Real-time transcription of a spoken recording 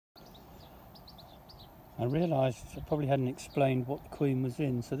I realised I probably hadn't explained what the queen was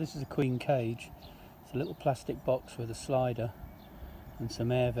in. So this is a queen cage. It's a little plastic box with a slider and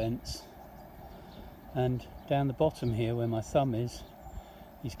some air vents. And down the bottom here, where my thumb is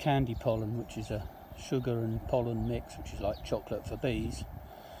candy pollen, which is a sugar and pollen mix, which is like chocolate for bees.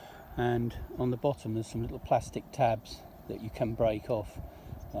 And on the bottom there's some little plastic tabs that you can break off.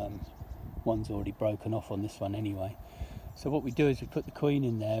 One's already broken off on this one anyway. So what we do is we put the queen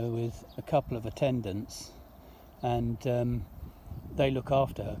in there with a couple of attendants, and they look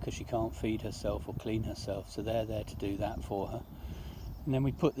after her because she can't feed herself or clean herself, so they're there to do that for her. And then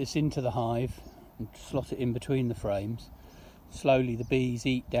we put this into the hive and slot it in between the frames. Slowly the bees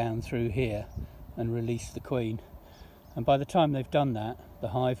eat down through here and release the queen. And by the time they've done that, the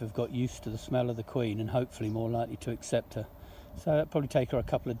hive have got used to the smell of the queen and hopefully more likely to accept her. So that'll probably take her a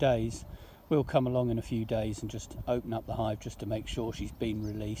couple of days. We'll come along in a few days and just open up the hive just to make sure she's been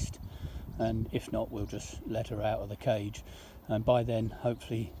released. And if not, we'll just let her out of the cage. And by then,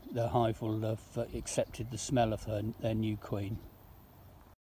 hopefully, the hive will have accepted the smell of their new queen.